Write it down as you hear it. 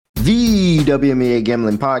The WNBA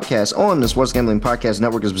Gambling Podcast on the Sports Gambling Podcast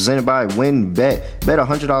Network is presented by WynnBET. Bet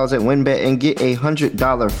 $100 at WynnBET and get a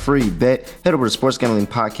 $100 free bet. Head over to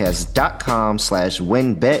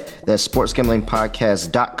sportsgamblingpodcast.com/WynnBET. That's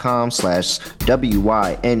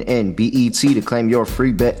sportsgamblingpodcast.com/WYNNBET to claim your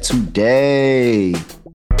free bet today.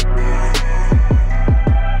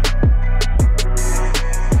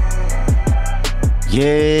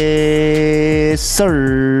 Yes,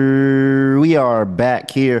 sir. We are back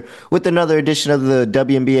here with another edition of the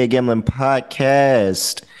WNBA Gambling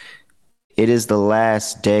Podcast. It is the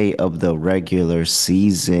last day of the regular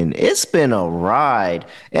season. It's been a ride,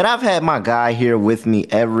 and I've had my guy here with me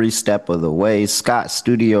every step of the way, Scott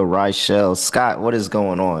Studio Reichel. Scott, what is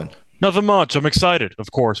going on? Nothing much. I'm excited,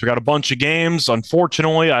 of course. We got a bunch of games.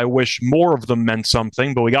 Unfortunately, I wish more of them meant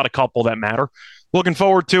something, but we got a couple that matter. Looking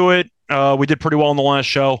forward to it. We did pretty well in the last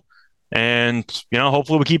show, and,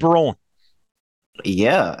 hopefully we keep it rolling.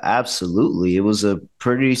 Yeah, absolutely. It was a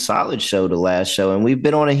pretty solid show, the last show, and we've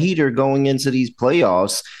been on a heater going into these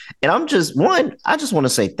playoffs. And I just want to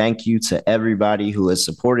say thank you to everybody who has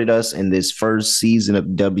supported us in this first season of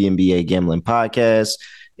WNBA Gambling Podcast.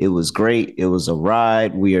 It was great. It was a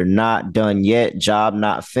ride. We are not done yet. Job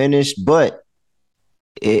not finished, but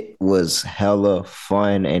it was hella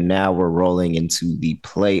fun, and now we're rolling into the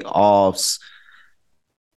playoffs.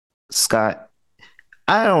 Scott,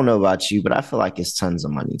 I don't know about you, but I feel like it's tons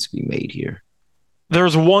of money to be made here.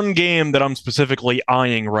 There's one game that I'm specifically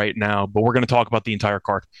eyeing right now, but we're going to talk about the entire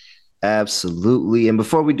card. Absolutely. And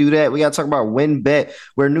before we do that, we got to talk about WynnBET,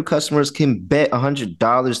 where new customers can bet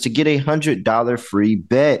 $100 to get a $100 free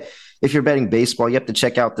bet. If you're betting baseball, you have to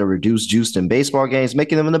check out the reduced juiced in baseball games,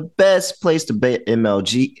 making them the best place to bet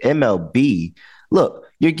MLB. Look,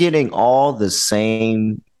 you're getting all the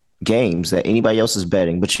same games that anybody else is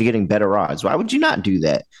betting, but you're getting better odds. Why would you not do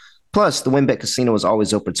that? Plus, the WynnBET Casino is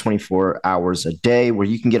always open 24 hours a day, where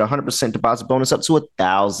you can get a 100% deposit bonus up to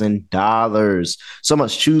 $1,000. So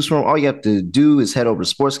much to choose from. All you have to do is head over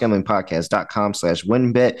to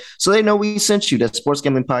sportsgamblingpodcast.com/WynnBET so they know we sent you. That's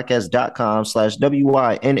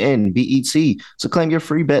sportsgamblingpodcast.com/WYNNBET. So claim your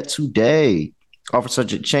free bet today. Offer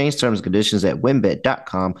subject to change, terms and conditions at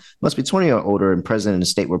wynnbet.com. Must be 20 or older and present in the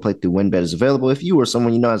state where playthrough WynnBET is available. If you or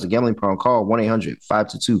someone you know has a gambling problem, call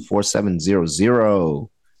 1-800-522-4700.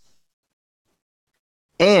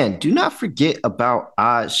 And do not forget about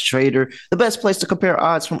OddsTrader, the best place to compare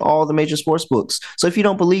odds from all the major sports books. So if you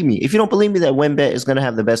don't believe me that WynnBET is going to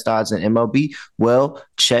have the best odds in MLB, well,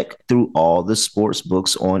 check through all the sports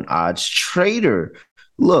books on OddsTrader.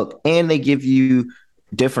 Look, and they give you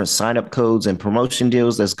different sign-up codes and promotion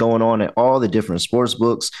deals that's going on at all the different sports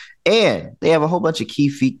books. And they have a whole bunch of key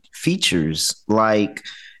features like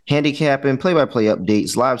handicapping, play-by-play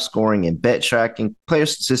updates, live scoring and bet tracking, player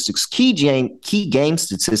statistics, key game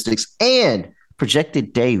statistics, and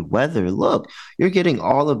projected day weather. Look, you're getting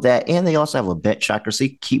all of that. And they also have a bet tracker, so you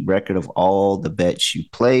can keep record of all the bets you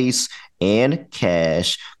place and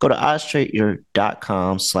cash. Go to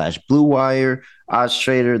oddstrader.com/Blue Wire.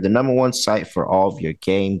 OddsTrader, the number one site for all of your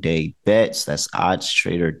game day bets. That's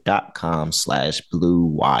oddstrader.com/Blue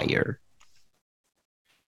Wire.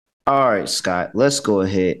 All right, Scott, let's go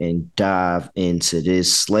ahead and dive into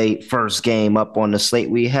this slate. First game up on the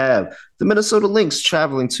slate, we have the Minnesota Lynx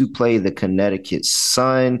traveling to play the Connecticut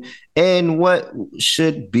Sun and what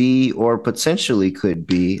should be or potentially could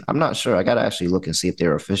be, I'm not sure. I got to actually look and see if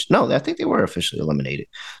they're official. No, I think they were officially eliminated.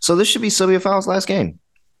 So this should be Sylvia Fowles' last game.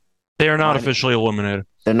 They are not officially eliminated.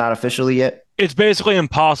 They're not officially yet? It's basically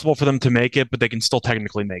impossible for them to make it, but they can still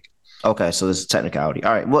technically make it. Okay, so this is technicality.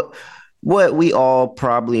 All right, what we all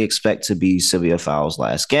probably expect to be Sylvia Fowles'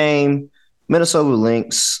 last game. Minnesota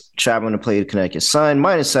Lynx traveling to play the Connecticut Sun,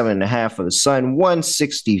 -7.5 for the Sun,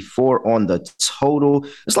 164 on the total.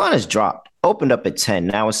 This line has dropped, opened up at 10.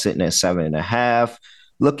 Now it's sitting at 7.5.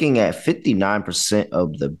 Looking at 59%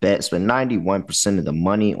 of the bets, but 91% of the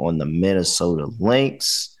money on the Minnesota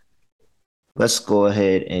Lynx. Let's go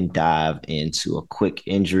ahead and dive into a quick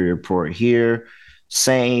injury report here.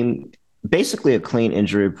 Basically a clean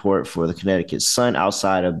injury report for the Connecticut Sun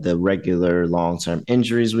outside of the regular long-term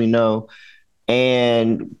injuries we know,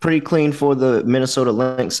 and pretty clean for the Minnesota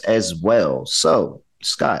Lynx as well. So,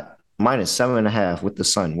 Scott, -7.5 with the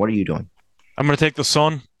Sun. What are you doing? I'm going to take the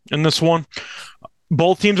Sun in this one.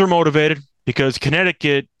 Both teams are motivated because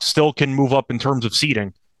Connecticut still can move up in terms of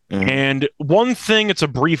seeding. Mm-hmm. And one thing, it's a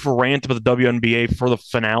brief rant about the WNBA for the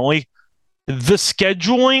finale. The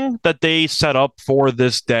scheduling that they set up for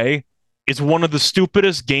this day is one of the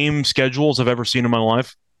stupidest game schedules I've ever seen in my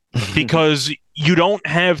life, because you don't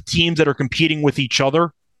have teams that are competing with each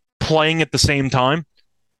other playing at the same time.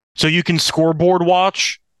 So you can scoreboard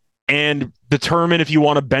watch and determine if you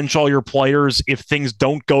want to bench all your players if things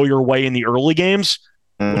don't go your way in the early games,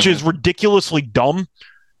 which is ridiculously dumb.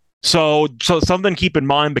 So something to keep in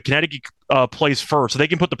mind, but Connecticut plays first, so they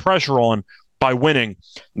can put the pressure on by winning.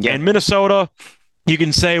 Yeah. And Minnesota, you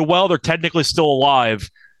can say, well, they're technically still alive.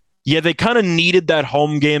 Yeah, they kind of needed that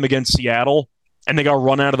home game against Seattle, and they got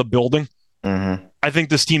run out of the building. I think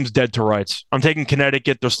this team's dead to rights. I'm taking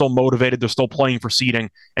Connecticut. They're still motivated. They're still playing for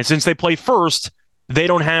seeding. And since they play first, they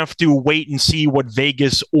don't have to wait and see what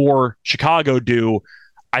Vegas or Chicago do.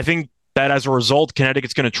 I think that as a result,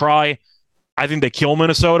 Connecticut's going to try. I think they kill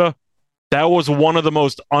Minnesota. That was one of the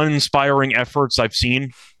most uninspiring efforts I've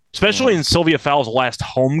seen, especially in Sylvia Fowles' last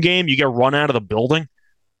home game. You get run out of the building.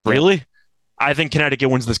 Really? I think Connecticut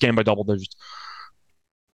wins this game by double digits.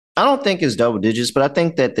 I don't think it's double digits, but I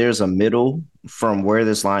think that there's a middle from where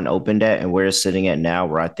this line opened at and where it's sitting at now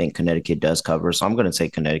where I think Connecticut does cover. So I'm going to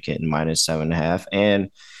take Connecticut in -7.5.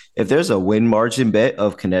 And if there's a win margin bet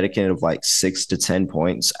of Connecticut of like 6 to 10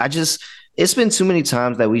 points, it's been too many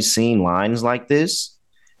times that we've seen lines like this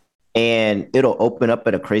and it'll open up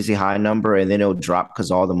at a crazy high number and then it'll drop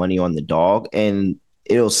because all the money on the dog. And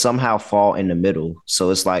it'll somehow fall in the middle. So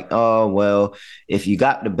it's like, oh, well, if you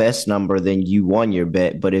got the best number, then you won your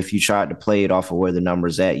bet. But if you tried to play it off of where the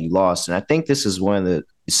number's at, you lost. And I think this is one of the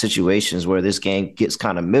situations where this game gets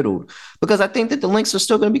kind of middled because I think that the Lynx are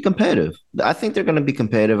still going to be competitive. I think they're going to be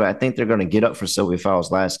competitive. I think they're going to get up for Sylvia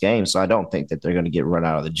Fowles' last game. So I don't think that they're going to get run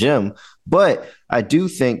out of the gym. But I do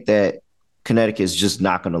think that Connecticut is just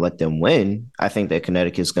not going to let them win. I think that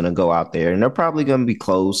Connecticut's going to go out there and they're probably going to be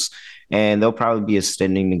close. And they'll probably be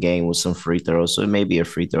extending the game with some free throws. So it may be a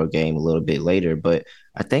free throw game a little bit later. But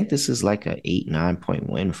I think this is like an 8-9 point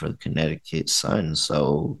win for the Connecticut Sun.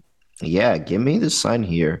 So, yeah, give me the Sun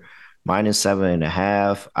here.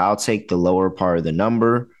 -7.5. I'll take the lower part of the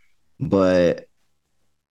number. But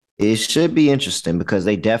it should be interesting because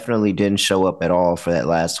they definitely didn't show up at all for that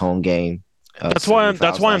last home game. That's why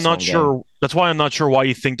I'm not sure. That's why I'm not sure why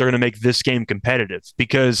you think they're going to make this game competitive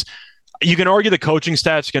because – you can argue the coaching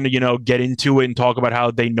staff's going to, get into it and talk about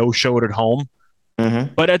how they no-showed at home.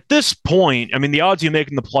 But at this point, I mean, the odds you make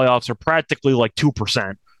in the playoffs are practically like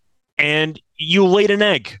 2%. And you laid an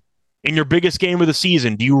egg in your biggest game of the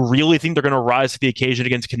season. Do you really think they're going to rise to the occasion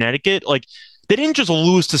against Connecticut? Like, they didn't just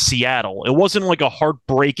lose to Seattle. It wasn't like a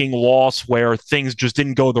heartbreaking loss where things just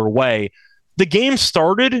didn't go their way. The game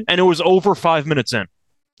started, and it was over 5 minutes in.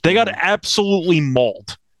 They got absolutely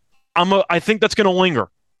mauled. I think that's going to linger.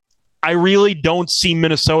 I really don't see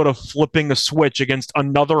Minnesota flipping a switch against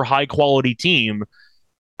another high-quality team.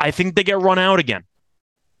 I think they get run out again.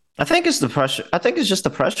 I think it's the pressure. I think it's just the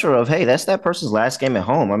pressure of, hey, that's that person's last game at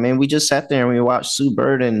home. I mean, we just sat there and we watched Sue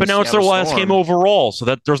Bird and but now it's their last game overall, so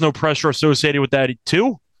that there's no pressure associated with that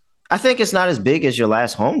too. I think it's not as big as your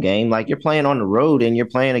last home game. Like you're playing on the road and you're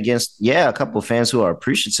playing against, a couple of fans who are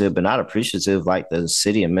appreciative, but not appreciative like the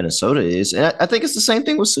city of Minnesota is. And I think it's the same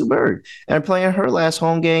thing with Sue Bird and playing her last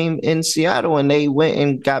home game in Seattle and they went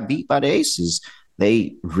and got beat by the Aces.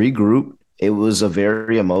 They regrouped. It was a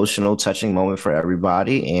very emotional, touching moment for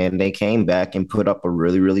everybody. And they came back and put up a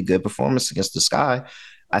really, really good performance against the Sky.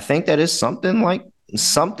 I think that is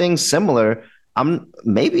something similar. I'm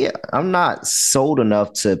not sold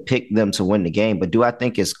enough to pick them to win the game, but do I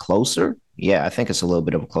think it's closer? Yeah, I think it's a little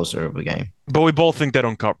bit of a closer of a game. But we both think they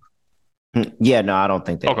don't cover. Yeah, no, I don't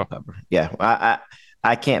think they don't cover. Yeah,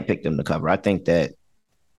 I can't pick them to cover. I think that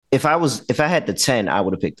if I had the 10, I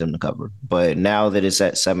would have picked them to cover. But now that it's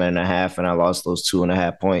at 7.5 and I lost those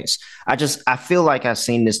 2.5 points, I feel like I've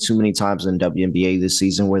seen this too many times in WNBA this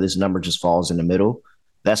season where this number just falls in the middle.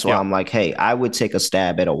 That's why I'm like, hey, I would take a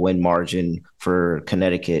stab at a win margin for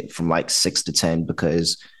Connecticut from like 6 to 10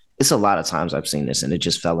 because it's a lot of times I've seen this and it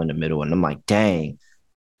just fell in the middle. And I'm like, dang,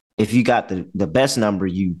 if you got the best number,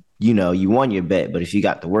 you won your bet. But if you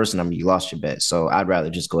got the worst number, you lost your bet. So I'd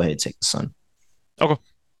rather just go ahead and take the Sun. Okay,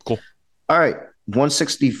 cool. All right,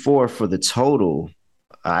 164 for the total.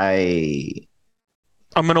 I'm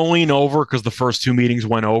going to lean over because the first two meetings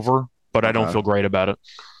went over, but I don't feel great about it.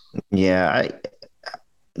 Yeah,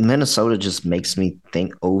 Minnesota just makes me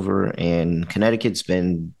think over, and Connecticut's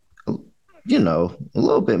been, a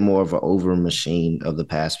little bit more of an over machine of the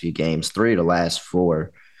past few games. 3 of the last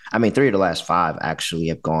 5 actually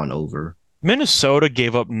have gone over. Minnesota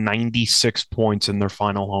gave up 96 points in their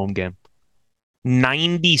final home game.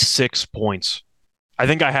 96 points. I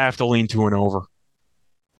think I have to lean to an over.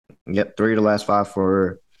 Yep, 3 of the last 5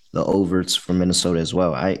 for the overs for Minnesota as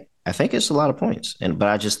well. I think it's a lot of points, but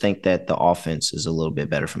I just think that the offense is a little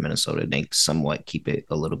bit better for Minnesota. They somewhat keep it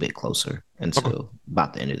a little bit closer until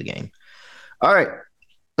about the end of the game. All right,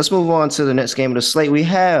 Let's move on to the next game of the slate. We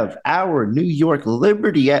have our New York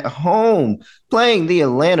Liberty at home playing the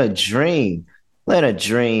Atlanta Dream. Atlanta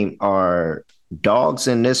Dream are dogs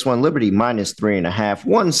in this one. Liberty -3.5.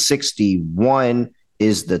 161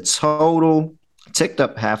 is the total. Ticked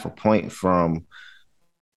up half a point from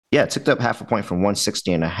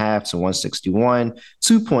 160.5 to 161.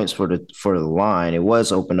 2 points for the line. It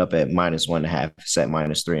was opened up at -1.5. It's at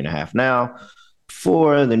 -3.5 now.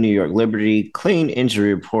 For the New York Liberty, clean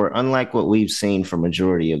injury report, unlike what we've seen for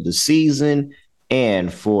majority of the season.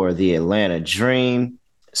 And for the Atlanta Dream,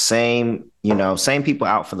 same people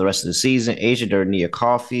out for the rest of the season. Asia Nia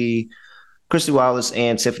Coffey, Christy Wallace,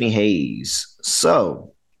 and Tiffany Hayes.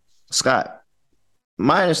 So, Scott,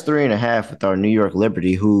 -3.5 with our New York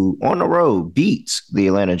Liberty, who on the road beats the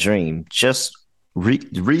Atlanta Dream just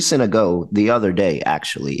recent ago, the other day,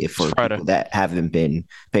 actually, if for people that haven't been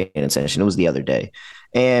paying attention, it was the other day,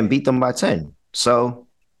 and beat them by 10. So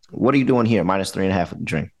what are you doing here? -3.5 with the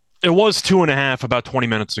Dream. It was 2.5 about 20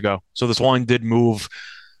 minutes ago. So this line did move.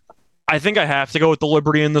 I think I have to go with the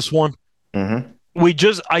Liberty in this one. Mm-hmm.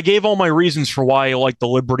 I gave all my reasons for why I liked the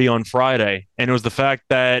Liberty on Friday, and it was the fact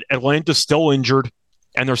that Atlanta's still injured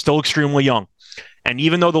and they're still extremely young. And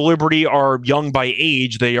even though the Liberty are young by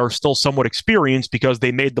age, they are still somewhat experienced because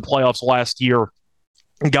they made the playoffs last year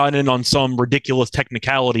and got in on some ridiculous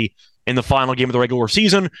technicality in the final game of the regular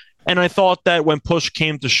season. And I thought that when push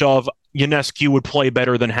came to shove, Ionescu would play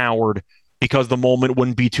better than Howard because the moment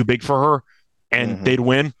wouldn't be too big for her and they'd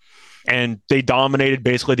win. And they dominated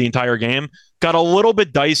basically the entire game. Got a little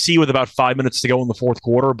bit dicey with about 5 minutes to go in the fourth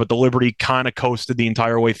quarter, but the Liberty kind of coasted the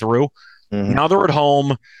entire way through. Now they're at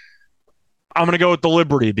home. I'm going to go with the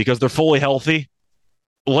Liberty because they're fully healthy.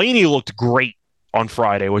 Laney looked great on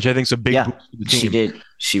Friday, which I think is a big boost for the team. She did.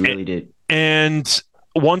 She really did. And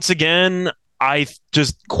once again, I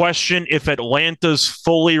just question if Atlanta's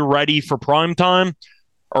fully ready for prime time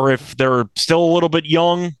or if they're still a little bit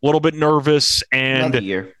young, a little bit nervous. And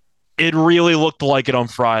it really looked like it on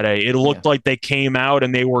Friday. It looked like they came out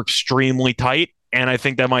and they were extremely tight. And I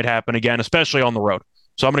think that might happen again, especially on the road.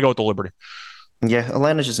 So I'm going to go with the Liberty. Yeah,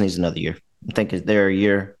 Atlanta just needs another year. I think they're a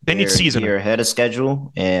year. They need season. A year ahead of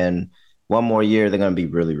schedule, and one more year they're going to be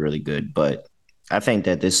really, really good. But I think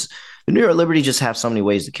that the New York Liberty just have so many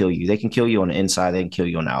ways to kill you. They can kill you on the inside. They can kill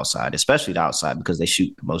you on the outside, especially the outside because they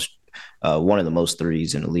shoot the most, one of the most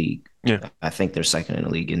threes in the league. Yeah, I think they're second in the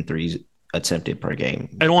league in threes attempted per game.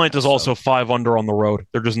 Atlanta's also 5 under on the road.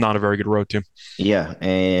 They're just not a very good road team. Yeah,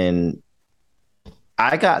 and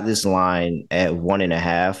I got this line at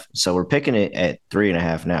 1.5, so we're picking it at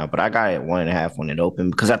 3.5 now. But I got it at 1.5 when it opened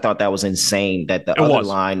because I thought that was insane. That the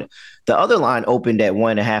other line opened at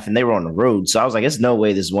 1.5, and they were on the road. So I was like, "There's no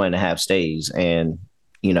way this 1.5 stays." And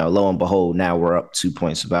lo and behold, now we're up 2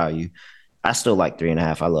 points of value. I still like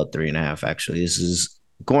 3.5. I love 3.5. Actually, this is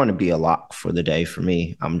going to be a lock for the day for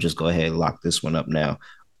me. I'm just go ahead and lock this one up now.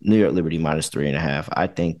 New York Liberty -3.5. I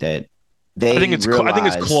think that I think it's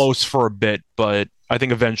close for a bit, but I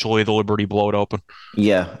think eventually the Liberty blow it open.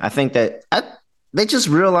 Yeah, I think that they just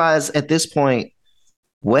realize at this point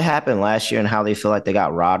what happened last year and how they feel like they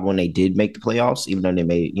got robbed when they did make the playoffs, even though they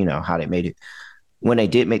made, how they made it. When they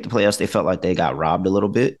did make the playoffs, they felt like they got robbed a little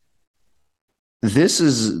bit. This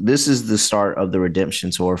is the start of the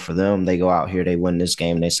redemption tour for them. They go out here, they win this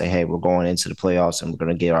game, and they say, hey, we're going into the playoffs and we're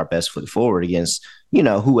going to get our best foot forward against,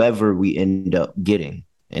 whoever we end up getting.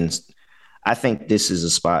 And I think this is a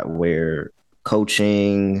spot where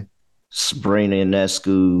coaching, Sabrina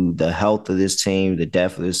Ionescu, the health of this team, the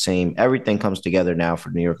depth of this team, everything comes together now for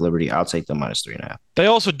New York Liberty. I'll take them -3.5. They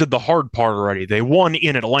also did the hard part already. They won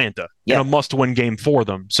in Atlanta in a must-win game for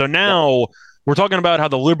them. So now we're talking about how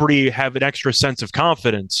the Liberty have an extra sense of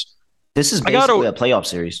confidence. This is basically a playoff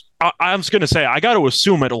series. I was going to say, I got to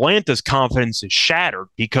assume Atlanta's confidence is shattered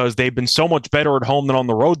because they've been so much better at home than on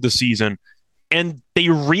the road this season. And they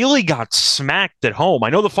really got smacked at home. I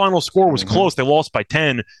know the final score was close. They lost by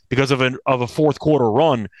 10 because of a fourth quarter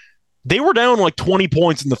run. They were down like 20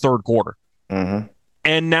 points in the third quarter.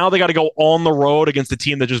 And now they got to go on the road against the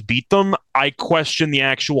team that just beat them. I question the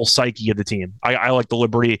actual psyche of the team. I like the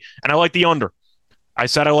Liberty, and I like the under. I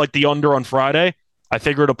said I like the under on Friday. I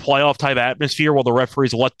figured a playoff-type atmosphere while the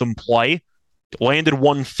referees let them play. Landed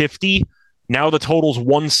 150. Now the total's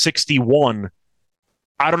 161.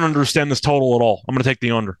 I don't understand this total at all. I'm going to take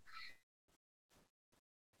the under.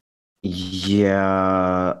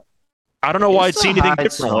 Yeah. I don't know why I'd see anything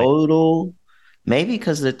differently. Total. Maybe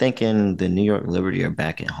because they're thinking the New York Liberty are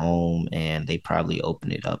back at home and they probably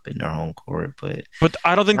open it up in their home court. But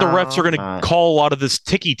I don't think the refs are going to call a lot of this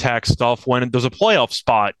ticky-tack stuff when there's a playoff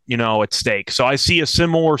spot, at stake. So I see a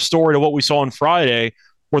similar story to what we saw on Friday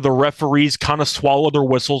where the referees kind of swallow their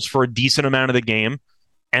whistles for a decent amount of the game.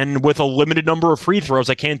 And with a limited number of free throws,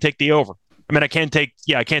 I can't take the over. I mean, I can't take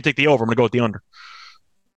the over. I'm going to go with the under.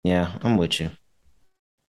 Yeah, I'm with you.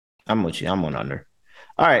 I'm on under.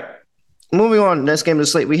 All right. Moving on, next game of the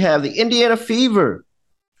slate, we have the Indiana Fever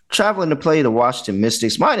traveling to play the Washington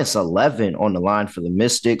Mystics. -11 on the line for the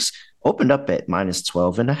Mystics. Opened up at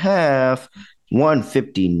 -12.5.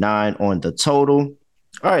 159 on the total.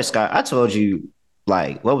 All right, Scott, I told you,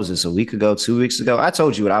 like, what was this, a week ago, 2 weeks ago? I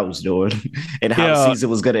told you what I was doing and how the season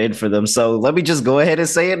was going to end for them. So let me just go ahead and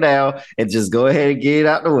say it now and just go ahead and get it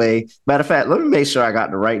out the way. Matter of fact, let me make sure I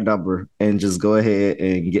got the right number and just go ahead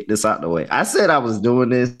and get this out the way. I said I was doing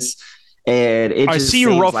this, and it just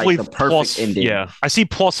seems roughly like the perfect ending. Yeah, I see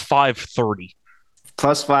 +530.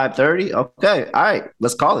 +530? Okay, all right,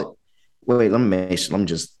 let's call it. Wait, let me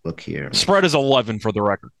just look here. Spread is 11 for the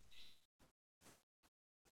record.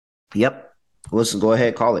 Yep. Let's go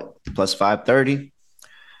ahead, call it. +530.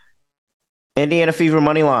 Indiana Fever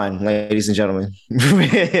money line, ladies and gentlemen.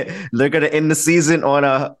 They're going to end the season on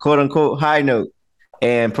a quote-unquote high note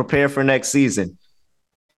and prepare for next season.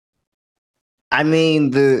 I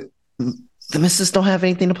mean, the Mystics don't have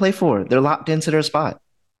anything to play for. They're locked into their spot.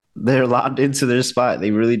 They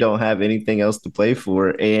really don't have anything else to play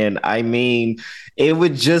for. And I mean, it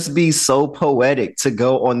would just be so poetic to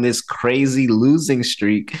go on this crazy losing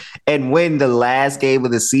streak and win the last game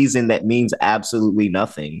of the season that means absolutely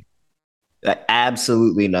nothing.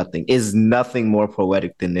 Absolutely nothing. Is nothing more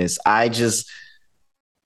poetic than this. I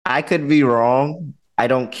could be wrong. I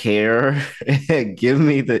don't care. Give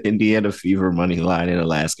me the Indiana Fever money line in the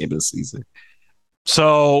last game of the season.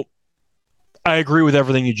 So I agree with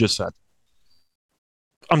everything you just said.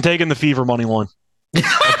 I'm taking the Fever money line at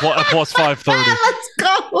 +530. Let's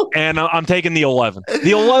go. And I'm taking the 11.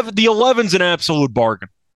 The 11's an absolute bargain.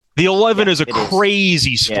 The 11 is a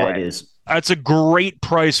crazy spread. Yeah, it is. That's a great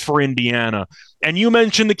price for Indiana. And you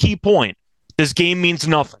mentioned the key point. This game means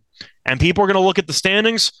nothing. And people are going to look at the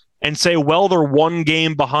standings and say, well, they're one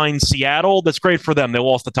game behind Seattle. That's great for them. They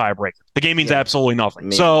lost the tiebreaker. The game means absolutely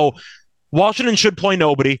nothing. So Washington should play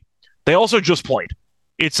nobody. They also just played.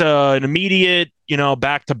 It's an immediate,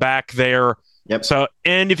 back-to-back there. Yep. So,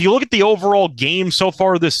 and if you look at the overall game so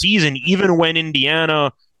far this season, even when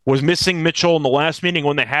Indiana was missing Mitchell in the last meeting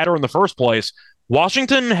when they had her in the first place,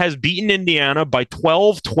 Washington has beaten Indiana by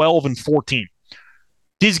 12, 12, and 14.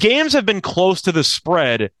 These games have been close to the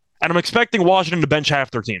spread, and I'm expecting Washington to bench half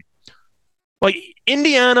their team. Like,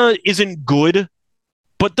 Indiana isn't good,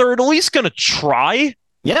 but they're at least going to try.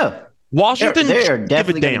 Yeah. Washington, they're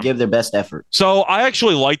definitely going to give their best effort. So I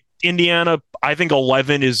actually like Indiana. I think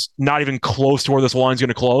 11 is not even close to where this line's going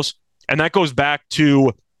to close. And that goes back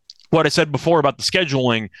to what I said before about the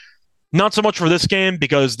scheduling. Not so much for this game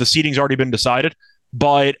because the seeding's already been decided,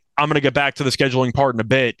 but I'm going to get back to the scheduling part in a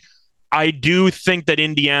bit. I do think that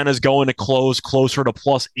Indiana's going to close closer to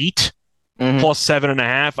 +8,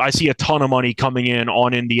 +7.5. I see a ton of money coming in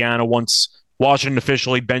on Indiana once Washington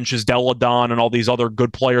officially benches Delle Donne and all these other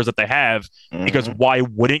good players that they have, because why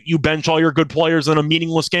wouldn't you bench all your good players in a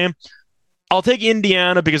meaningless game? I'll take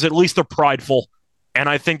Indiana because at least they're prideful, and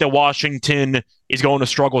I think that Washington is going to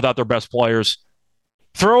struggle without their best players.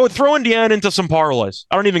 Throw Indiana into some parlays.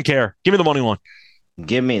 I don't even care. Give me the money line.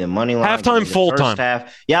 Give me the money line. Halftime, full time.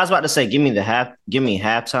 Yeah, I was about to say, give me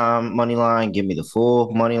halftime money line, give me the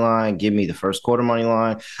full money line, give me the first quarter money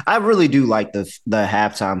line. I really do like the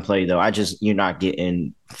halftime play though. You're not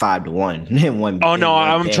getting 5-1 in one. Oh no,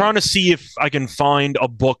 I'm trying to see if I can find a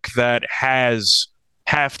book that has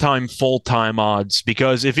halftime full time odds,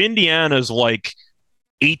 because if Indiana's like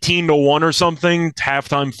 18-1 or something,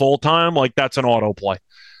 halftime full time, like that's an auto play.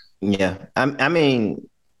 Yeah, I mean,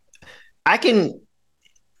 I can.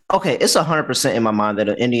 Okay, it's 100% in my mind that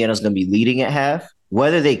Indiana's going to be leading at half.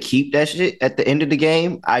 Whether they keep that shit at the end of the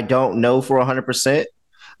game, I don't know for 100%.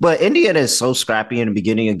 But Indiana is so scrappy in the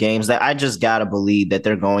beginning of games that I just got to believe that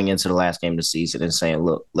they're going into the last game of the season and saying,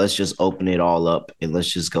 look, let's just open it all up and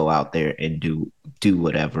let's just go out there and do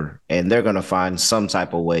whatever. And they're going to find some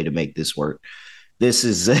type of way to make this work. This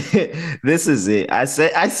is it. This is it. I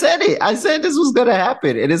said it. I said this was going to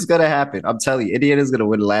happen. It is going to happen. I'm telling you, Indiana's going to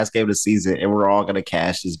win the last game of the season, and we're all going to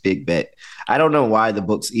cash this big bet. I don't know why the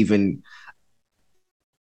books even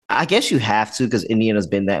 – I guess you have to because Indiana's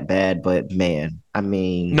been that bad, but, man, I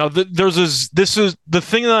mean – No, this is the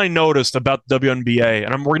thing that I noticed about the WNBA,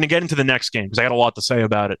 and we're going to get into the next game because I got a lot to say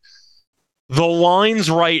about it. The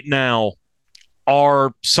lines right now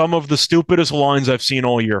are some of the stupidest lines I've seen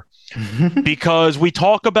all year. Because we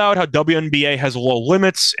talk about how WNBA has low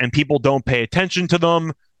limits and people don't pay attention to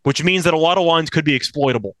them, which means that a lot of lines could be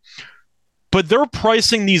exploitable. but they're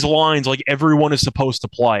pricing these lines like everyone is supposed to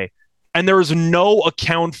play. And there is no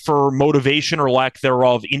account for motivation or lack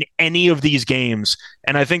thereof in any of these games.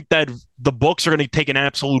 And I think that the books are going to take an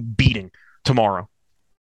absolute beating tomorrow.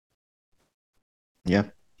 Yeah.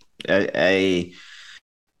 I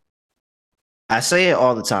say it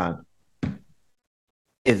all the time.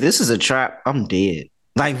 If this is a trap, I'm dead.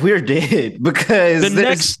 Like, we're dead because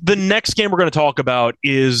the next game we're going to talk about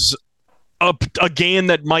is a game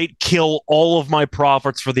that might kill all of my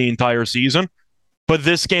profits for the entire season. But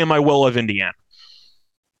this game, I will have Indiana.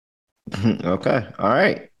 Okay. All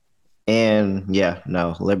right. And yeah,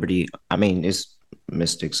 no, Liberty. I mean, it's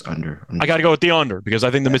Mystics under. I got to go with the under because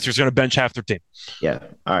I think the Mystics are going to bench half their team. Yeah.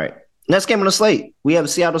 All right. Next game on the slate, we have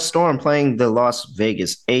Seattle Storm playing the Las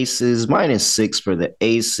Vegas Aces. -6 for the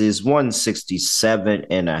Aces,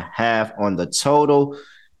 167.5 on the total.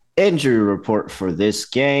 Injury report for this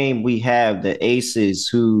game. We have the Aces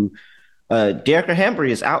who Dearica Hambry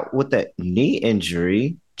is out with that knee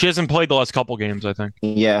injury. She hasn't played the last couple games, I think.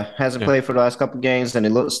 Yeah, hasn't played for the last couple games, and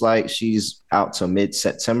it looks like she's out till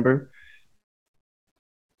mid-September.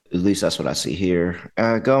 At least that's what I see here.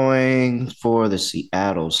 Going for the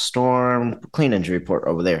Seattle Storm. Clean injury report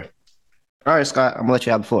over there. All right, Scott, I'm going to let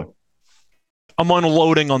you have the floor. I'm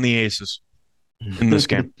unloading on the Aces in this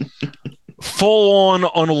game. Full-on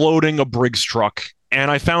unloading a Briggs truck, and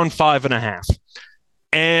I found 5.5.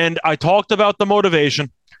 And I talked about the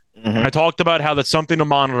motivation. Mm-hmm. I talked about how that's something to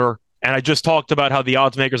monitor. And I just talked about how the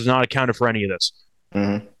odds makers have not accounted for any of this.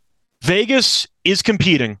 Mm-hmm. Vegas is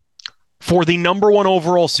competing for the number 1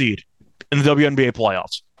 overall seed in the WNBA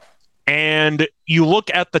playoffs. And you look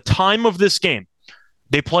at the time of this game.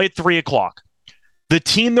 They play at 3 o'clock. The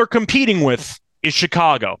team they're competing with is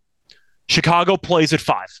Chicago. Chicago plays at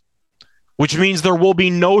 5, which means there will be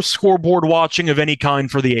no scoreboard watching of any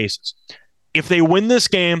kind for the Aces. If they win this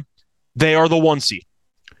game, they are the 1 seed.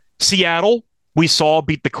 Seattle, we saw,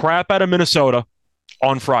 beat the crap out of Minnesota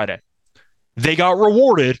on Friday. They got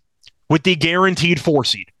rewarded with the guaranteed 4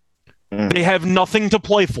 seed. They have nothing to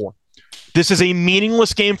play for. This is a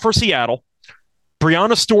meaningless game for Seattle.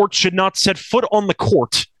 Breanna Stewart should not set foot on the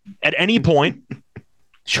court at any point.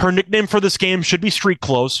 Her nickname for this game should be Street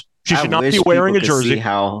Clothes. She should not be wearing a jersey. See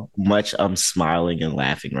how much I'm smiling and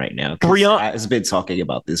laughing right now. Breanna has been talking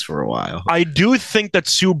about this for a while. I do think that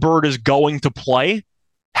Sue Bird is going to play.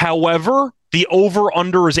 However, the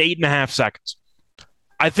over/under is 8.5 seconds.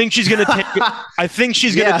 I think she's going to take. I think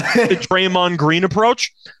she's going to take the Draymond Green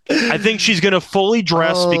approach. I think she's going to fully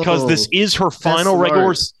dress because this is her final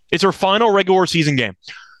regular. It's her final regular season game.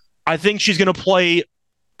 I think she's going to play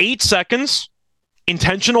 8 seconds,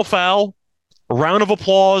 intentional foul, a round of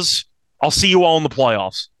applause. I'll see you all in the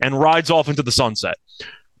playoffs, and rides off into the sunset.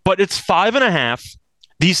 But it's 5.5.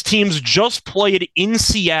 These teams just played in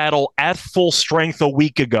Seattle at full strength a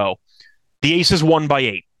week ago. The Aces won by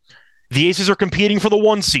 8. The Aces are competing for the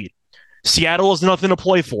 1 seed. Seattle has nothing to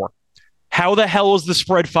play for. How the hell is the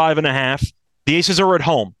spread 5.5? The Aces are at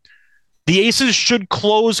home. The Aces should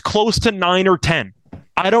close close to 9 or 10.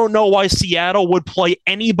 I don't know why Seattle would play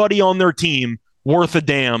anybody on their team worth a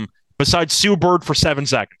damn besides Sue Bird for 7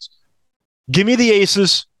 seconds. Give me the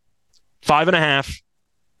Aces, 5.5.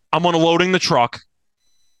 I'm unloading the truck.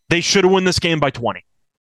 They should win this game by 20.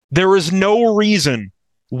 There is no reason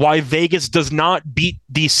why Vegas does not beat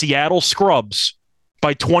the Seattle Scrubs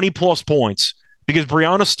by 20-plus points because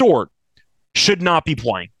Breanna Stewart should not be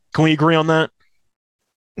playing. Can we agree on that?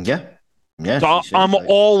 Yeah. Yeah. So I'm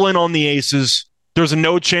all in on the Aces. There's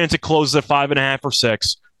no chance it closes at 5.5 or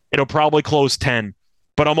 6. It'll probably close 10,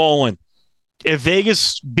 but I'm all in. If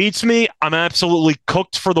Vegas beats me, I'm absolutely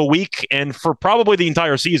cooked for the week and for probably the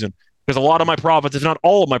entire season because a lot of my profits, if not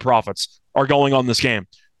all of my profits, are going on this game.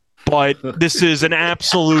 But this is an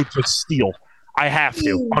absolute steal. I have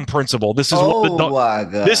to, on principle. This is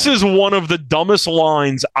this is one of the dumbest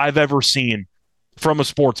lines I've ever seen from a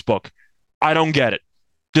sports book. I don't get it.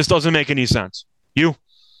 This doesn't make any sense. You?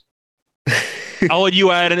 I'll let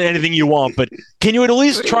you add anything you want, but can you at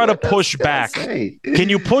least try to push back? Can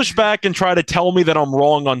you push back and try to tell me that I'm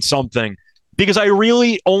wrong on something? Because I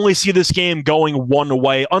really only see this game going one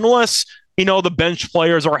way, unless the bench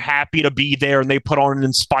players are happy to be there and they put on an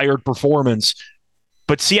inspired performance.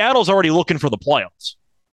 But Seattle's already looking for the playoffs.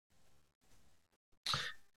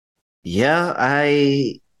 Yeah,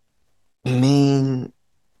 I mean...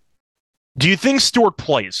 Do you think Stewart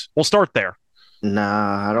plays? We'll start there.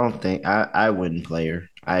 Nah, I don't think... I wouldn't play her.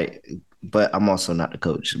 But I'm also not the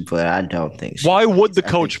coach, but I don't think... Why would the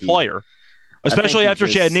coach play her? Especially after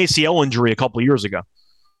she had an ACL injury a couple of years ago.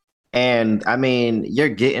 And I mean, you're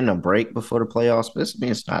getting a break before the playoffs, but this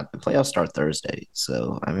means it's not. The playoffs start Thursday.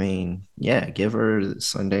 So, I mean, yeah, give her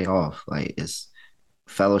Sunday off. Like, it's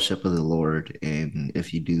fellowship of the Lord. And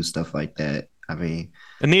if you do stuff like that, I mean,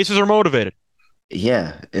 And the Aces are motivated.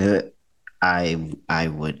 yeah, I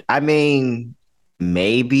would. I mean,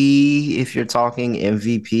 maybe if you're talking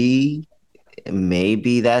MVP,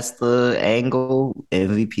 maybe that's the angle.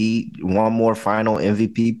 MVP, one more final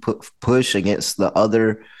MVP push against the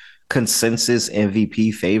other consensus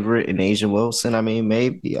MVP favorite in Asia Wilson. I mean,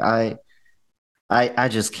 maybe I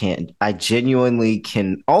just can't. I genuinely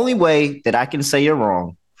can. Only way that I can say you're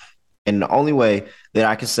wrong, and the only way that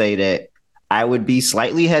I can say that I would be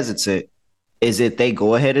slightly hesitant is if they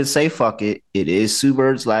go ahead and say, fuck it. It is Sue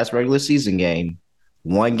Bird's last regular season game.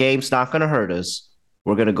 One game's not going to hurt us.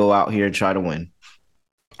 We're going to go out here and try to win.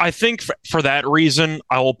 I think for that reason,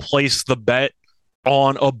 I will place the bet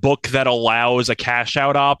on a book that allows a cash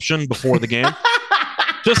out option before the game.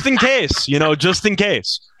 Just in case, just in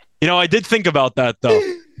case. I did think about that though,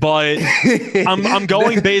 but I'm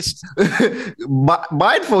going based.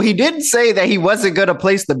 Mindful, he didn't say that he wasn't going to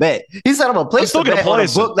place the bet. He said, I'm going to place the bet on a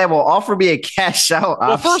book that will offer me a cash out option.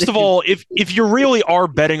 Well, first of all, if you really are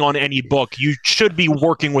betting on any book, you should be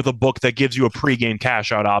working with a book that gives you a pregame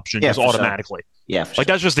cash out option just automatically. Sure. Yeah, like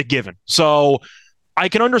that's just a given. So I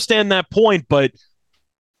can understand that point, but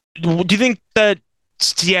do you think that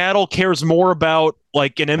Seattle cares more about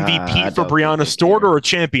like an MVP for Breanna Stewart or a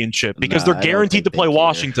championship? Because they're guaranteed to play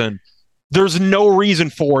Washington. There's no reason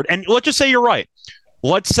for it. And let's just say you're right.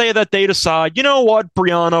 Let's say that they decide, you know what,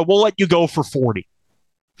 Breanna, we'll let you go for 40.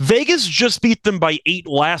 Vegas just beat them by 8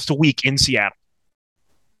 last week in Seattle.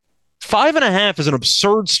 5.5 is an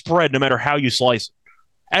absurd spread no matter how you slice it.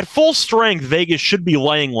 At full strength, Vegas should be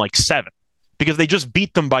laying like 7 because they just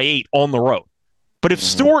beat them by 8 on the road. But if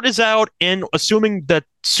Stewart is out, and assuming that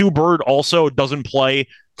Sue Bird also doesn't play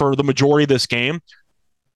for the majority of this game,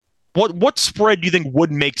 what spread do you think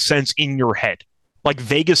would make sense in your head? Like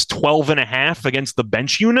Vegas 12.5 against the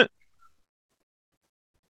bench unit?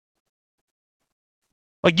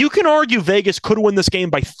 Like you can argue Vegas could win this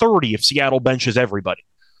game by 30 if Seattle benches everybody.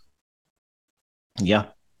 Yeah.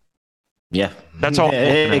 Yeah, that's all.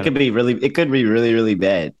 It could be really, really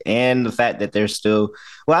bad. And the fact that they're still,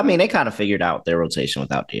 well, I mean, they kind of figured out their rotation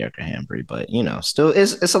without De'Arthur Hambry, but still,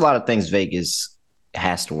 it's a lot of things Vegas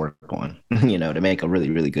has to work on, to make a really,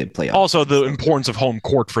 really good playoff. Also, the importance of home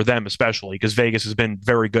court for them, especially because Vegas has been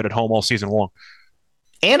very good at home all season long.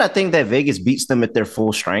 And I think that Vegas beats them at their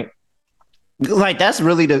full strength. Like that's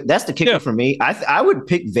the kicker for me. I would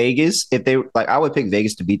pick Vegas if they I would pick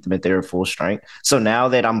Vegas to beat them at their full strength. So now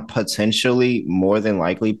that I'm potentially more than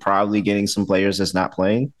likely probably getting some players that's not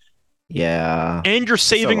playing. Yeah. And you're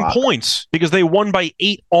saving points because they won by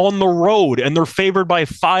 8 on the road and they're favored by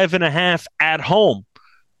 5.5 at home.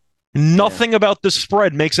 Nothing about this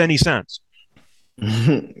spread makes any sense.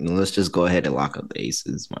 Let's just go ahead and lock up the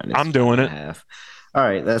Aces. I'm doing it. All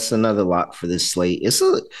right, that's another lock for this slate.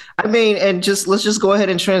 And let's just go ahead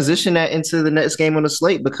and transition that into the next game on the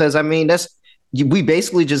slate because we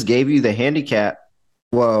basically just gave you the handicap.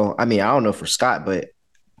 Well, I don't know for Scott, but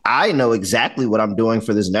I know exactly what I'm doing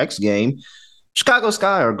for this next game. Chicago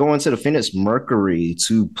Sky are going to the Phoenix Mercury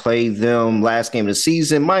to play them last game of the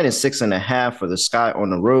season, -6.5 for the Sky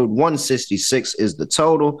on the road. 166 is the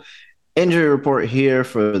total. Injury report here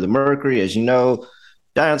for the Mercury, as you know.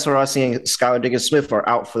 Diane Taurasi and Skylar Diggins-Smith are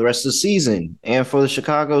out for the rest of the season. And for the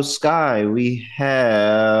Chicago Sky, we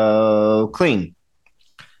have Clean.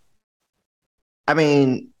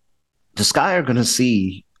 The Sky are going to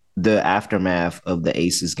see the aftermath of the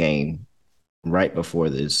Aces game right before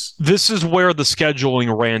this. This is where the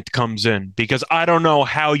scheduling rant comes in because I don't know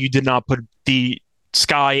how you did not put the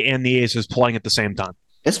Sky and the Aces playing at the same time.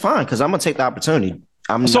 It's fine because I'm going to take the opportunity.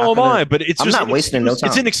 But I'm not wasting no time.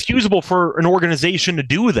 It's inexcusable for an organization to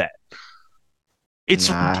do that. It's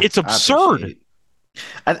absurd.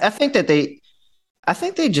 I think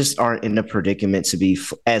they just aren't in the predicament to be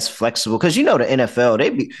as flexible because the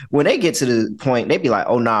NFL when they get to the point they'd be like,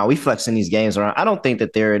 oh nah, we flexing these games around. I don't think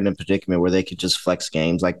that they're in a predicament where they could just flex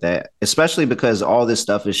games like that, especially because all this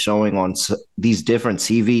stuff is showing on these different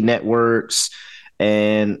TV networks.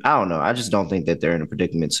 And I don't know. I just don't think that they're in a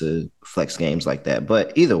predicament to flex games like that.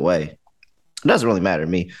 But either way, it doesn't really matter to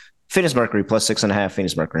me. Phoenix Mercury +6.5,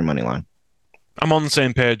 Phoenix Mercury money line. I'm on the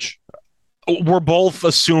same page. We're both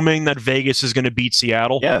assuming that Vegas is going to beat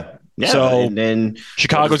Seattle. Yeah. So and then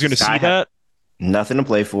Chicago's going to see that. Nothing to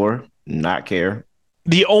play for. Not care.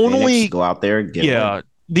 The only Phoenix, go out there.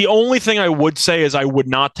 The only thing I would say is I would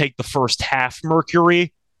not take the first half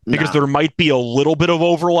Mercury because there might be a little bit of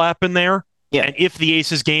overlap in there. Yeah. And if the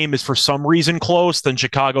Aces game is for some reason close, then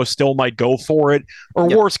Chicago still might go for it. Or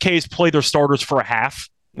worst case, play their starters for a half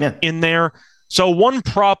in there. So one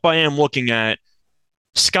prop I am looking at,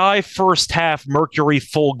 Sky first half, Mercury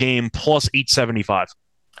full game plus 875.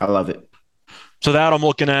 I love it. So that I'm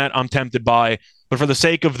looking at, I'm tempted by. But for the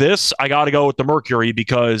sake of this, I got to go with the Mercury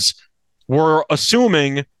because we're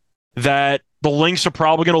assuming that the Lynx are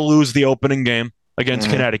probably going to lose the opening game against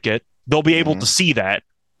Connecticut. They'll be able to see that.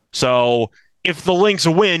 So if the Lynx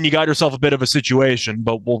win, you got yourself a bit of a situation,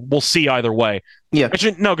 but we'll see either way. Yeah.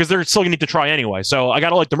 Actually, no, because they're still going to need to try anyway. So I got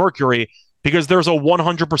to like the Mercury because there's a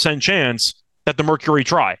 100% chance that the Mercury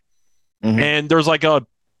try. And there's like I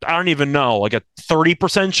don't even know, like a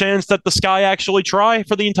 30% chance that the Sky actually try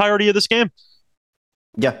for the entirety of this game.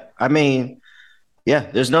 Yeah. I mean, yeah,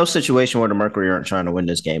 there's no situation where the Mercury aren't trying to win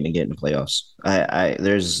this game and get in the playoffs.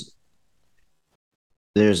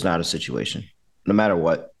 There's not a situation, no matter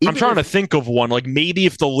what. I'm trying to think of one. Like maybe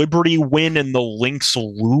if the Liberty win and the Lynx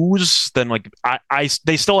lose, then like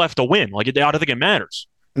they still have to win. Like I don't think it matters.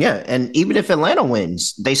 Yeah, and even if Atlanta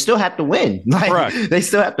wins, they still have to win. Correct. They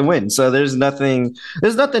still have to win. So there's nothing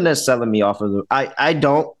that's selling me off of them. I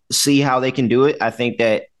don't see how they can do it. I think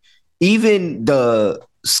that even the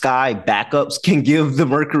Sky backups can give the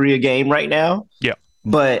Mercury a game right now. Yeah.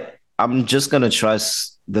 But I'm just gonna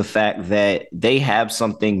trust the fact that they have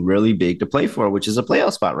something really big to play for, which is a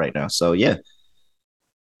playoff spot right now. So yeah.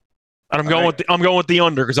 And I'm going with the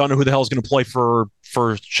under because I don't know who the hell is going to play for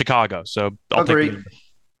Chicago. So I'll take the under.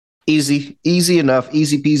 Easy enough.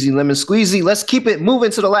 Easy peasy, lemon squeezy. Let's keep it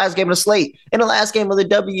moving to the last game of the slate. In the last game of the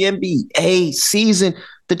WNBA season,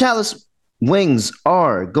 the Dallas Wings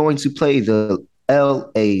are going to play the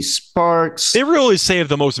LA Sparks. They really saved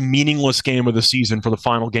the most meaningless game of the season for the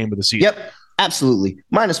final game of the season. Yep, absolutely.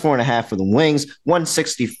 -4.5 for the Wings.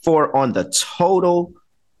 164 on the total.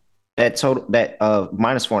 That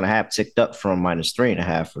 -4.5 ticked up from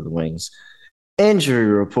 -3.5 for the Wings. Injury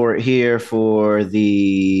report here for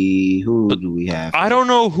who do we have? I don't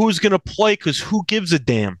know who's going to play because who gives a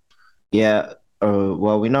damn? Yeah.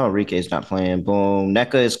 Well, we know Enrique is not playing. Boom.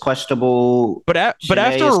 NECA is questionable. But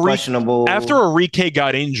after Enrique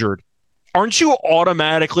got injured, aren't you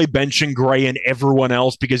automatically benching Gray and everyone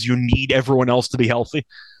else because you need everyone else to be healthy?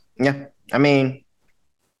 Yeah. I mean,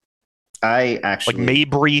 I actually... Like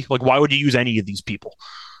Mabry, like why would you use any of these people?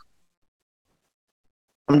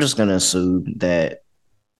 I'm just going to assume that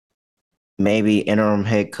maybe interim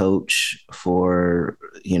head coach for,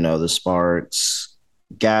 the Sparks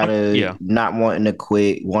not wanting to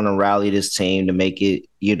quit, want to rally this team to make it,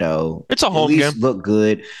 it's a home game. Look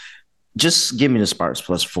good. Just give me the Sparks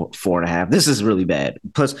plus 4.5. This is really bad.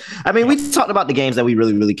 Plus, I mean, we talked about the games that we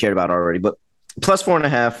really, really cared about already, but plus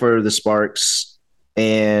 4.5 for the Sparks.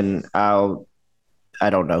 And I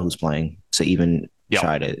don't know who's playing to even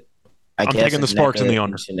try to. I'm taking the Sparks in the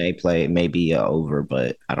under. They play maybe over,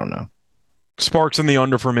 but I don't know. Sparks in the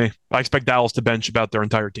under for me. I expect Dallas to bench about their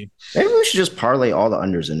entire team. Maybe we should just parlay all the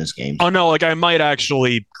unders in this game. Oh no, like I might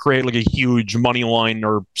actually create like a huge money line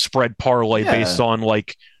or spread parlay based on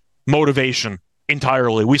like motivation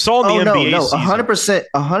entirely. We saw in the NBA season.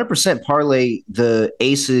 100% parlay the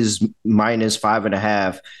Aces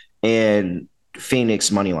 -5.5 and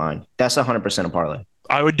Phoenix money line. That's 100% a parlay.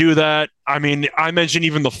 I would do that. I mean, I mentioned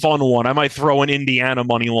even the fun one. I might throw an Indiana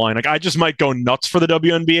money line. Like I just might go nuts for the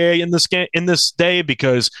WNBA in this day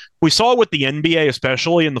because we saw it with the NBA,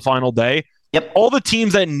 especially in the final day. Yep. All the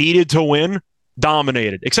teams that needed to win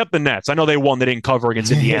dominated, except the Nets. I know they won. They didn't cover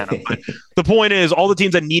against Indiana. But the point is, all the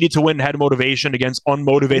teams that needed to win had motivation against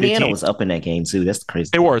unmotivated Indiana teams. was up in that game too. That's crazy.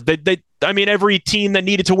 They were. I mean, every team that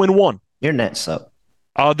needed to win won. Your Nets up.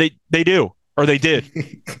 They do. Or they did.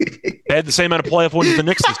 They had the same amount of playoff wins as the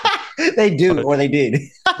Knicks. They do, or they did.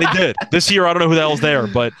 They did. This year, I don't know who the hell's there,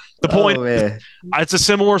 but the point, it's a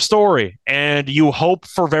similar story. And you hope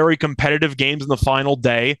for very competitive games in the final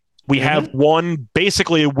day. We have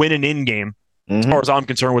basically a win and in game, as far as I'm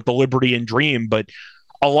concerned, with the Liberty and Dream. But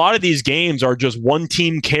a lot of these games are just one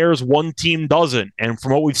team cares, one team doesn't. And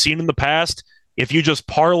from what we've seen in the past, if you just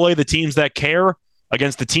parlay the teams that care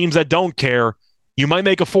against the teams that don't care, you might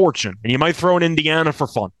make a fortune, and you might throw in Indiana for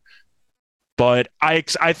fun. But I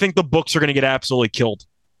think the books are going to get absolutely killed.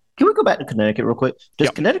 Can we go back to Connecticut real quick? Does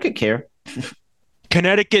Connecticut care?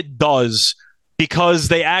 Connecticut does, because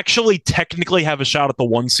they actually technically have a shot at the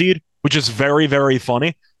 1 seed, which is very, very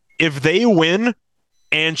funny. If they win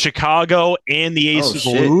and Chicago and the Aces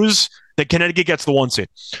lose, then Connecticut gets the 1 seed.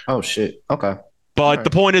 Oh, shit. Okay. But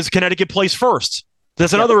the point is Connecticut plays first.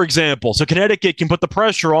 That's another example. So Connecticut can put the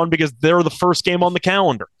pressure on because they're the first game on the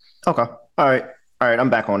calendar. Okay. All right. I'm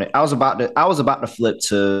back on it. I was about to flip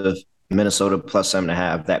to Minnesota plus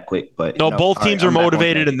 7.5 that quick. But no, both all right, teams are I'm back on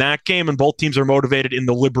motivated track. in that game, and both teams are motivated in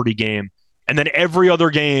the Liberty game. And then every other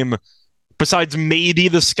game, besides maybe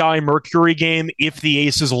the Sky Mercury game, if the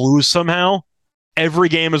Aces lose somehow, every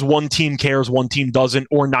game is one team cares, one team doesn't,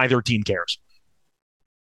 or neither team cares.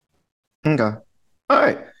 Okay. All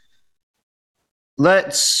right.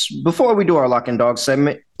 Before we do our lock and dog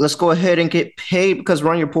segment, let's go ahead and get paid, because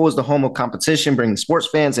Run Your Pool is the home of competition, bringing sports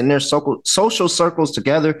fans and their social circles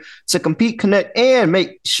together to compete, connect, and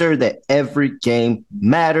make sure that every game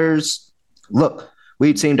matters. Look,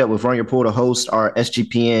 we teamed up with Run Your Pool to host our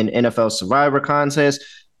SGPN NFL Survivor contest.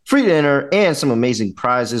 Free to enter and some amazing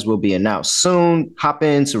prizes will be announced soon. Hop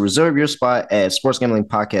in to reserve your spot at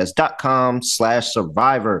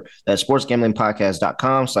sportsgamblingpodcast.com/survivor. That's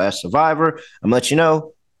sportsgamblingpodcast.com/survivor. I'm gonna let you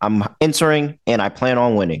know I'm entering and I plan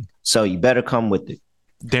on winning. So you better come with it.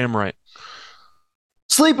 Damn right.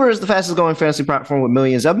 Sleeper is the fastest growing fantasy platform with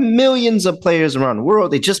millions of players around the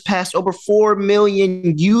world. They just passed over 4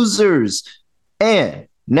 million users. And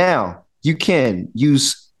now you can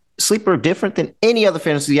use Sleeper different than any other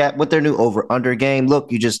fantasy app with their new over-under game.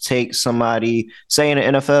 Look, you just take somebody, say in the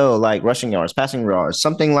NFL, like rushing yards, passing yards,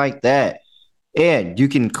 something like that, and you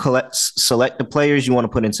can select the players you want to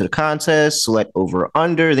put into the contest, select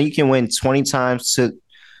over-under, then you can win 2 times to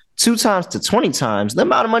 20 times the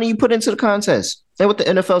amount of money you put into the contest. And with the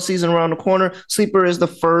NFL season around the corner, Sleeper is the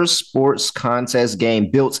first sports contest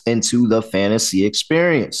game built into the fantasy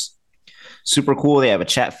experience. Super cool. They have a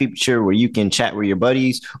chat feature where you can chat with your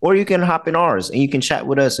buddies, or you can hop in ours and you can chat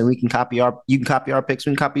with us, and we can copy our picks, we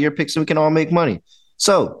can copy your picks, and we can all make money.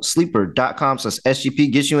 So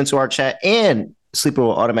sleeper.com/SGP gets you into our chat, and Sleeper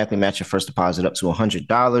will automatically match your first deposit up to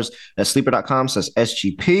 $100. That's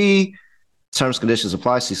sleeper.com/SGP. Terms and conditions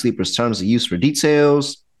apply. See Sleeper's terms of use for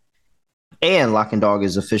details. And Lock and Dog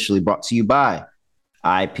is officially brought to you by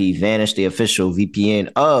IPVanish, the official VPN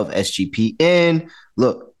of SGPN.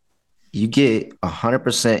 Look, you get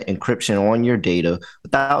 100% encryption on your data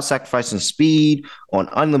without sacrificing speed on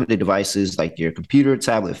unlimited devices like your computer,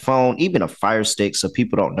 tablet, phone, even a Fire Stick, so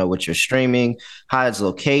people don't know what you're streaming. Hides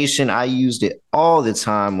location. I used it all the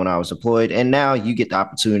time when I was deployed, and now you get the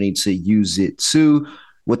opportunity to use it too,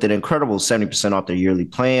 with an incredible 70% off their yearly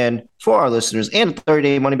plan for our listeners and a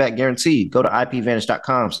 30-day money-back guarantee. Go to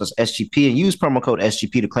ipvanish.com/SGP and use promo code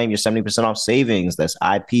SGP to claim your 70% off savings. That's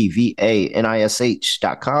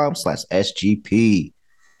IPVANISH.com/SGP.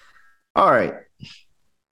 All right.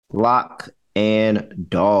 Lock and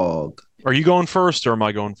dog. Are you going first or am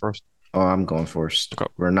I going first? Oh, I'm going first. Okay.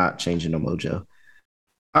 We're not changing the mojo.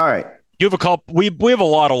 All right. You have a couple. We have a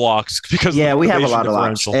lot of locks because we have a lot of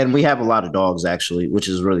locks, and we have a lot of dogs actually, which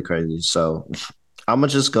is really crazy. So I'm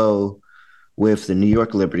gonna just go with the New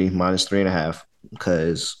York Liberty -3.5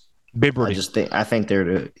 because I think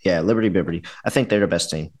they're Liberty Bibberty. I think they're the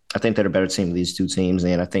best team. I think they're the better team of these two teams,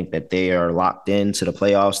 and I think that they are locked into the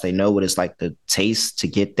playoffs. They know what it's like to taste to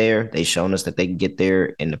get there. They've shown us that they can get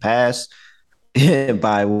there in the past.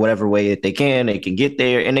 By whatever way that they can get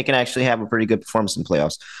there, and they can actually have a pretty good performance in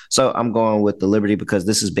playoffs. So I'm going with the Liberty because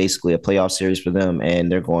this is basically a playoff series for them, and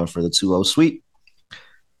they're going for the 2-0 sweep.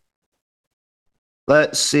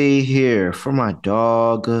 Let's see here for my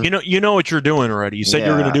dog. You know what you're doing already. You said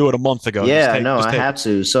you were going to do it a month ago. Yeah, I have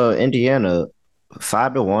to. So Indiana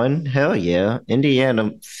 5-1. Hell yeah.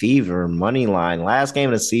 Indiana fever money line. Last game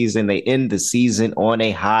of the season, they end the season on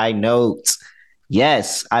a high note.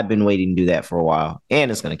 Yes, I've been waiting to do that for a while,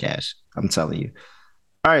 and it's going to cash. I'm telling you.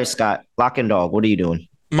 All right, Scott, lock and dog. What are you doing?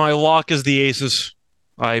 My lock is the Aces.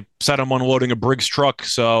 I said I'm unloading a Briggs truck,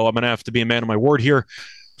 so I'm going to have to be a man of my word here.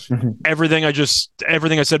 Everything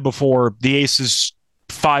I said before, the Aces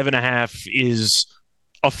 5.5 is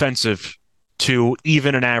offensive to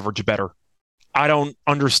even an average better. I don't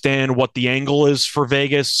understand what the angle is for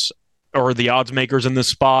Vegas or the odds makers in this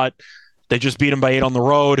spot. They just beat them by 8 on the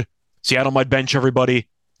road. Seattle might bench everybody.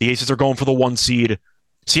 The Aces are going for the 1 seed.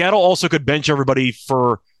 Seattle also could bench everybody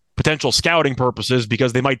for potential scouting purposes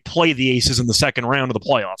because they might play the Aces in the second round of the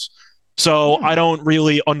playoffs. So I don't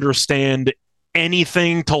really understand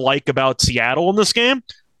anything to like about Seattle in this game,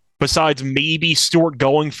 besides maybe Stewart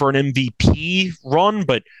going for an MVP run.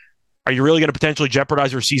 But are you really going to potentially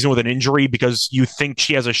jeopardize her season with an injury because you think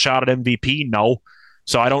she has a shot at MVP? No.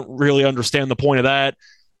 So I don't really understand the point of that.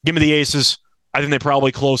 Give me the Aces. I think they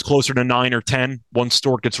probably close closer to 9 or 10 once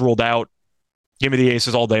Stewart gets ruled out. Give me the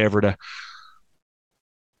Aces all day, every day.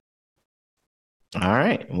 All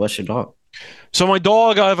right. What's your dog? So my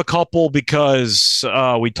dog, I have a couple because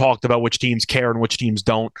we talked about which teams care and which teams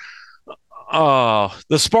don't.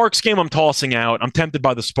 The Sparks game I'm tossing out. I'm tempted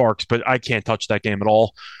by the Sparks, but I can't touch that game at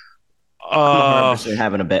all. I'm Uh, 100%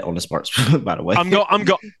 having a bet on the Sparks, by the way.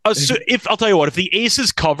 So if I'll tell you what, if the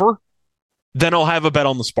Aces cover, then I'll have a bet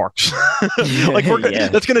on the Sparks.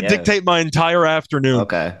 That's going to dictate my entire afternoon.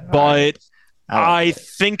 Okay. But I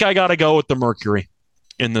think I got to go with the Mercury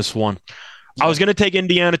in this one. I was going to take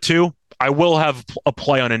Indiana too. I will have a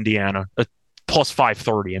play on Indiana, plus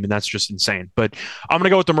 530. I mean, that's just insane. But I'm going to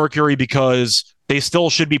go with the Mercury because they still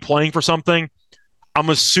should be playing for something. I'm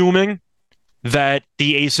assuming that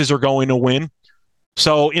the Aces are going to win.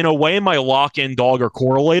 So in a way, my lock and dog are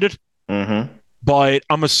correlated. Mm-hmm. But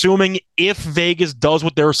I'm assuming if Vegas does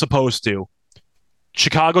what they're supposed to,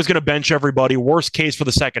 Chicago's going to bench everybody, worst case for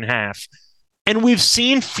the second half. And we've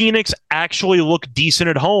seen Phoenix actually look decent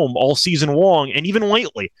at home all season long, and even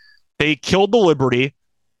lately. They killed the Liberty.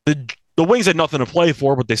 The Wings had nothing to play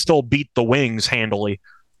for, but they still beat the Wings handily.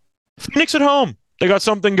 Phoenix at home, they got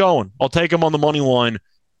something going. I'll take them on the money line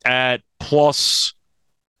at plus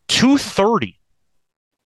 230.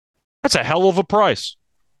 That's a hell of a price.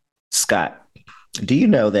 Scott, do you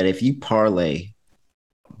know that if you parlay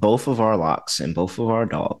both of our locks and both of our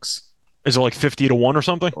dogs, is it like 50 to 1 or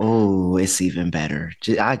something? Oh, it's even better.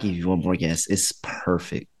 I'll give you one more guess. It's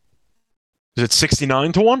perfect. Is it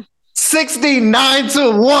 69 to 1? 69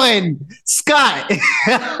 to 1. Scott.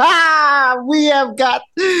 we have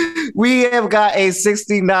got a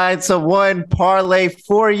 69 to 1 parlay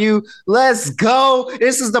for you. Let's go.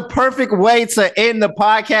 This is the perfect way to end the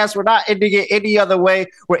podcast. We're not ending it any other way.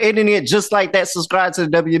 We're ending it just like that. Subscribe to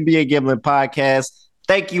the WNBA Gambling Podcast.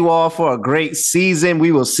 Thank you all for a great season.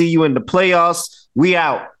 We will see you in the playoffs. We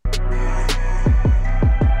out.